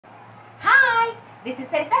This is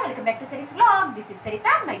Sarita. Welcome back to Sarita's vlog. This is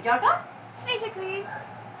Sarita, my daughter. Srishakri.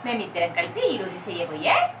 మేమిద్దరం కలిసి ఈ రోజు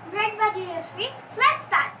చేయబోయే Bread bajji recipe. So let's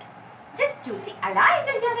start. Just చూసి అలా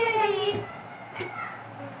ఎంజాయ్ చేసేయండి.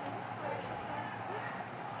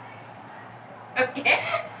 ఓకే,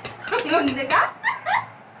 ముందుగా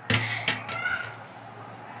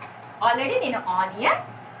ఆల్రెడీ నేను ఆనియన్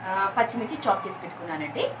పచ్చిమిర్చి చాప్ చేసి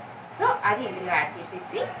పెట్టుకున్నానండి. సో అది ఇందులో యాడ్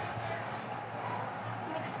చేసేసి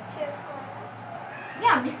మిక్స్ చేసుకోవాలి.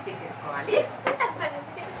 మిక్స్ చేసేసుకోవాలి.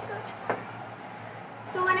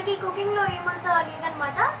 సో మనకి కుకింగ్ లో ఏమంత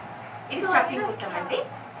లేదన్నమాట. ఇది స్టఫింగ్ కోసం అండి.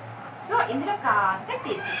 సో ఇందులో కాస్త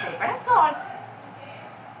టేస్ట్ సరిపడా సాల్ట్,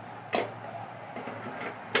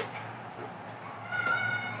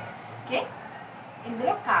 ఓకే,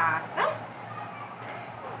 ఇందులో కాస్త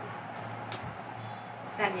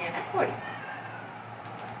ధనియాల పొడి,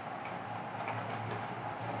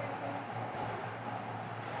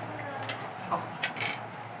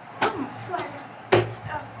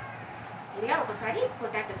 ఇలా ఒకసారి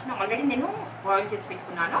పొటాటోస్ని ఆల్రెడీ నేను బాయిల్ చేసి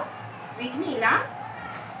పెట్టుకున్నాను. వీటిని ఇలా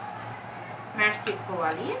మ్యాష్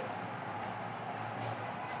చేసుకోవాలి.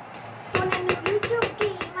 సో నేను యూట్యూబ్కి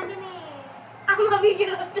మళ్ళీ అమ్మ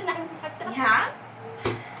వీడియోలు వస్తున్నాను అనమాట.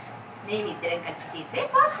 నేను ఇద్దరం కలిసి చేసే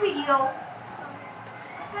ఫస్ట్ వీడియో.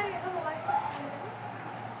 ఒకసారి ఏదో వాయిస్ వచ్చింది.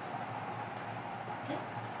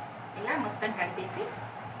 ఇలా మొత్తం కలిపేసి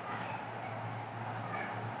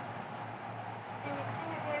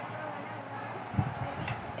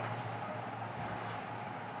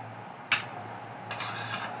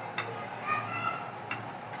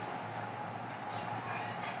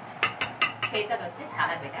చేతలు వస్తే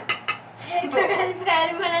చాలా బెటర్.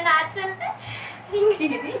 మన న్యాచురల్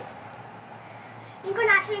ఇది ఇంకో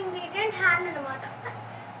న్యాచురల్ ఇంగ్రీడియంట్ హ్యాండ్ అనమాట.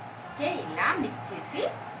 ఓకే, ఇలా మిక్స్ చేసి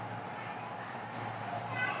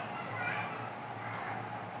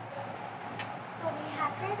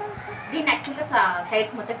దీన్ని యాక్చువల్గా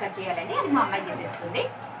సైడ్స్ మొత్తం కట్ చేయాలండి. అది మా అమ్మాయి చేసేస్తుంది.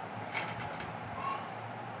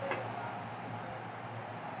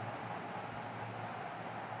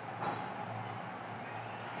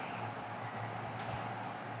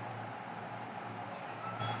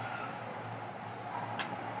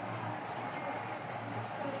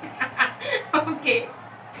 ఓకే,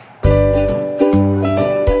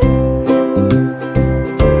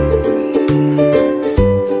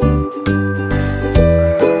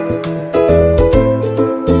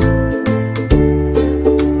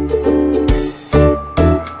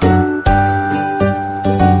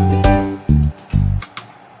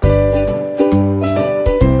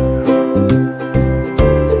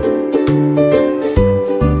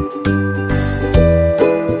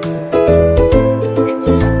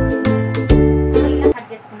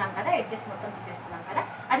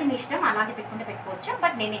 అది మీ ఇష్టం, అలాగే పెట్టుకుంటే పెట్టుకోవచ్చు.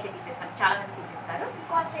 బట్ నేనైతే తీసేస్తాను, చాలా మంది తీసేస్తారు.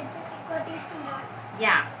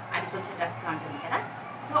 అది కొంచెం రఫ్గా ఉంటుంది కదా.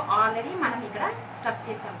 సో ఆల్రెడీ మనం ఇక్కడ స్టఫ్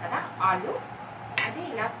చేసాం కదా ఆలు, అది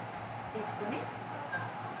ఇలా తీసుకుని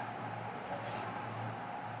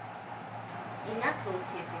ఇలా క్లోజ్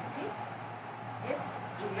చేసేసి జస్ట్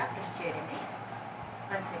ఇలా ప్రెస్ చేయడమే.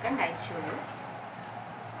 1 సెకండ్ ఐ షో యూ.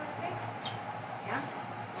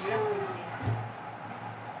 ఇలా క్లోజ్ చేసి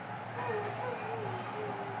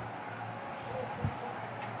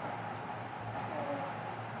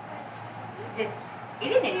జస్ట్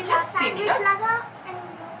ఇది నెక్స్ట్ పిండిలో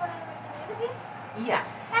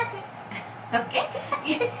ఓకే.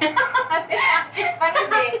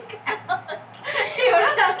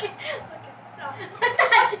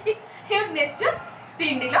 నెక్స్ట్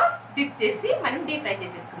పిండిలో డిప్ చేసి మనం డీప్ ఫ్రై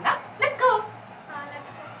చేసేసుకుందాం. Let's go.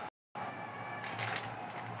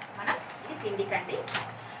 మనం ఇది పిండి కండి.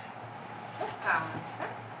 సో కాస్త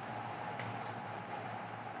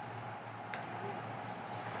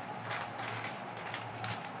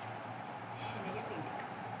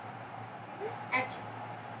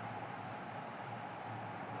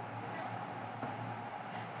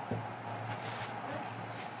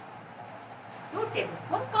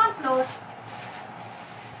tablespoon corn flour,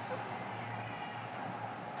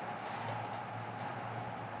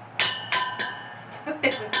 2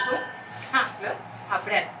 tablespoon corn flour.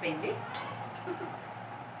 అప్పుడే అరిసిపోయింది.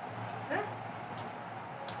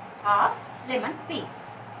 Half lemon piece.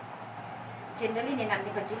 జనరల్లీ నేను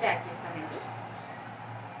అన్ని బజ్జీలు యాడ్ చేస్తానండి.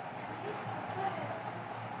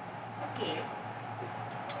 ఓకే,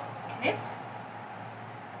 నెక్స్ట్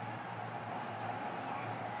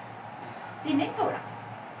తినే soda.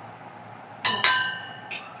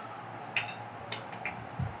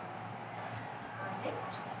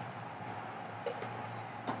 Next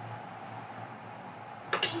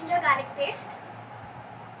ginger garlic paste.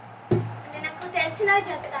 అంటే నాకు తెలిసిన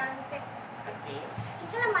చెప్తాను అంతే. ఓకే,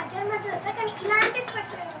 చాలా మధ్య మధ్యలో వస్తాయి కానీ ఇలాంటి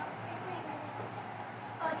స్పెషల్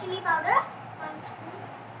చిల్లీ పౌడర్ 1 స్పూన్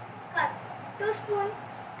కాదు 2 స్పూన్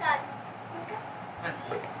కాదు ఇంకా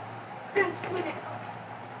 1 స్పూన్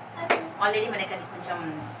ఆల్రెడీ మనకి అది కొంచెం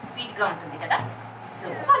స్వీట్గా ఉంటుంది కదా, సో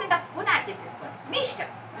 1.5 స్పూన్ యాడ్ చేసేసుకోండి, మీ ఇష్టం,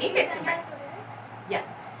 మీ టేస్ట్ ఉంటుంది. యా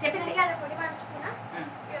చెప్పేసి. ధనియాల పొడి 1 స్పూన్,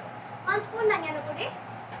 1 స్పూన్ ధనియాల పొడి,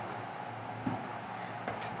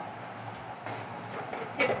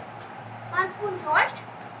 1 స్పూన్ సాల్ట్,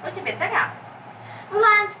 కొంచెం పెద్దగా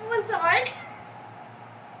 1 స్పూన్ సాల్ట్.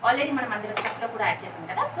 ఆల్రెడీ మనం అందులో స్టఫ్లో కూడా యాడ్ చేసాం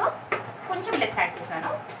కదా, సో కొంచెం లెస్ యాడ్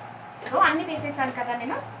చేశాను. సో అన్నీ వేసేసాను కదా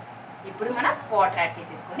నేను. ఇప్పుడు మనం వాటర్ యాడ్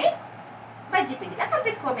చేసేసుకొని బజ్జీ పిండిలా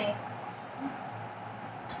కలిపేసుకోమే.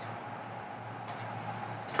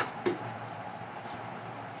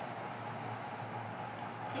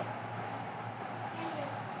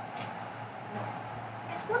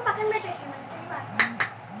 స్పూన్ పక్కన పెట్టేసి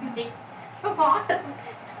వాటర్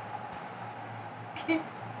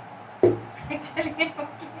యాక్చువల్లీ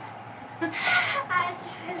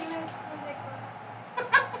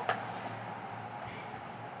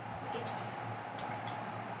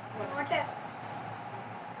వాటర్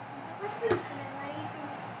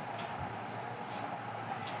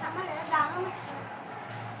సమ్మర్ దాహం వస్తుంది.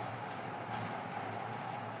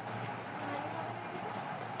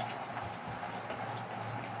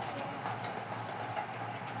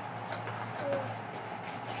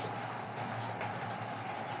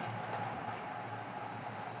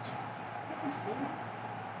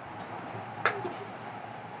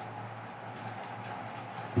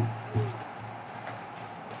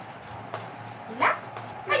 ఇలా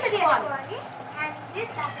మిక్స్ చేసుకోవాలి. And this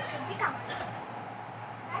batter should be complete.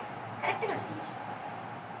 Right? కరెక్ట్గా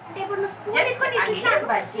అంటే ఇప్పుడు నువ్వు స్పూన్ జస్ట్ తీసుకొని అన్ని ఇట్లా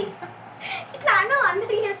బజ్జీ, ఇట్లా అను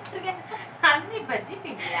అందరూ చేస్తారు కదా. అన్ని బజ్జీ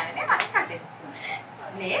పిండి లాగానే మనం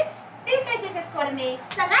కలిపేసేసుకుందాం. నెక్స్ట్ డీప్ ఫ్రై చేసేసుకోవడమే.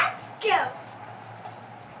 So let's go.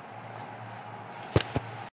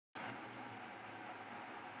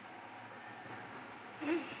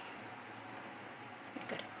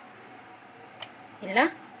 ఇలా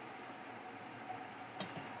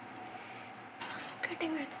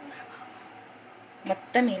సఫోకేటింగ్ అవుతుంది.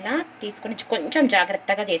 మొత్తం ఇలా తీసుకొని కొంచెం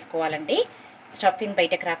జాగ్రత్తగా చేసుకోవాలండి, స్టఫింగ్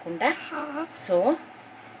బయటకు రాకుండా. సో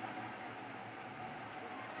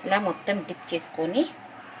ఇలా మొత్తం డిప్ చేసుకొని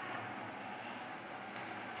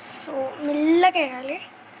సో మెల్లగా వేయాలి,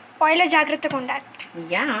 ఆయిల్ జాగ్రత్తగా ఉండాలి.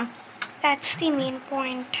 Yeah that's the main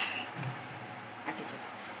point. అటు చూడు.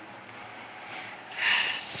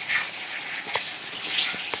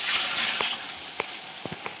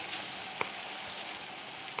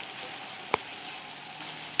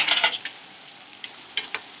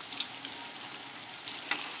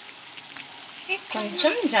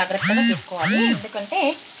 కొంచెం జాగ్రత్తగా చేసుకోవాలి, ఎందుకంటే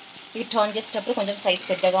ఇది టర్న్ చేసేటప్పుడు కొంచెం సైజ్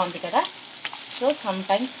పెద్దగా ఉంది కదా, సో సమ్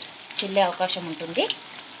టైమ్స్ చిల్లే అవకాశం ఉంటుంది.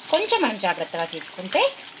 కొంచెం మనం జాగ్రత్తగా చేసుకుంటే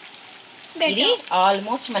ఇది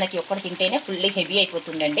ఆల్మోస్ట్ మనకి ఒక్కటి తింటేనే ఫుల్లీ హెవీ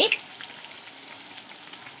అయిపోతుందండి.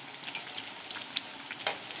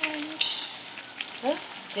 సో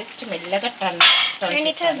జస్ట్ మెల్లగా turn And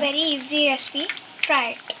it's a very easy recipe. Try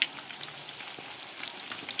it.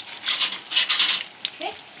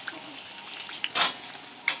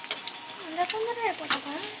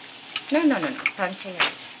 No, turn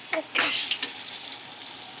చేయాలి. ఓకే,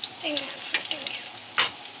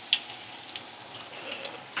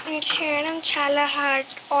 ఇది చేయడం చాలా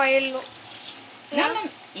హార్డ్ ఆయిల్లో.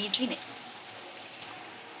 ఈజీనే.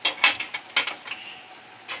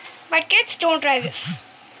 But kids, don't try this.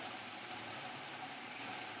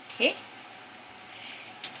 Okay,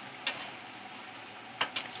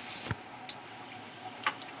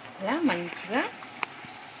 ఇలా మంచిగా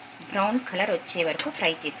బ్రౌన్ కలర్ వచ్చే వరకు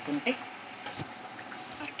ఫ్రై చేసుకుంటే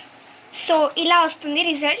సో ఇలా వస్తుంది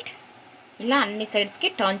రిజల్ట్. ఇలా అన్ని సైడ్స్కి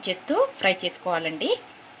టర్న్ చేస్తూ ఫ్రై చేసుకోవాలండి.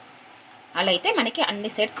 అలా అయితే మనకి అన్ని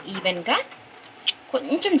సైడ్స్ ఈవెన్గా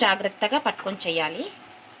కొంచెం జాగ్రత్తగా పట్టుకొని చేయాలి,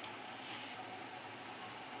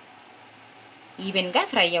 ఈవెన్గా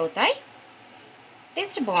ఫ్రై అవుతాయి,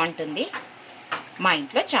 టేస్ట్ బాగుంటుంది. మా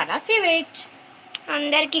ఇంట్లో చాలా ఫేవరెట్,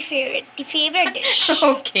 అందరికి ఫేవరెట్ డిష్.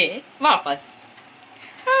 ఓకే వాపస్.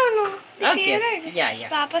 అవును, ఓకే యా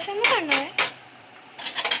వాపస్ ఎందుకన్నా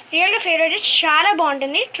రియల్గా ఫేవరెట్ డిష్, చాలా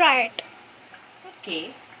బాగుంటుంది. Try it. ఓకే,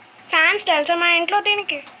 ఫ్యాన్స్ తెలుసా మా ఇంట్లో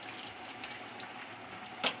దీనికి.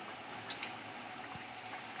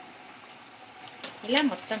 ఇలా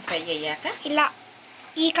మొత్తం ఫ్రై అయ్యాక ఇలా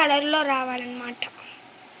ఈ కలర్లో రావాలన్నమాట.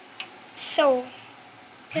 సో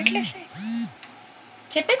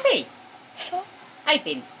చెప్పేసేయ్. సో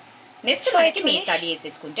అయిపోయింది. నెక్స్ట్ So మనకి it's మీ finished. కర్రీ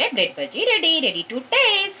వేసేసుకుంటే bread bajji ready to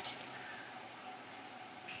taste.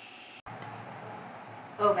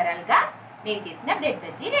 ఓవరాల్గా నేను చేసిన bread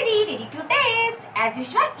bajji ready to taste. As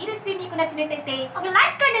usual ఈ రెసిపీ మీకు నచ్చినట్టయితే ఒక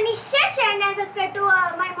లైక్ కొట్టండి, షేర్ చేయండి and subscribe to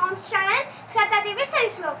my mom's channel Sata TV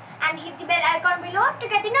Studies Vlog and hit the bell icon below to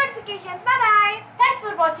get the notifications. Bye bye. Thanks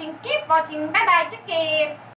for watching. Keep watching. By by. Take care.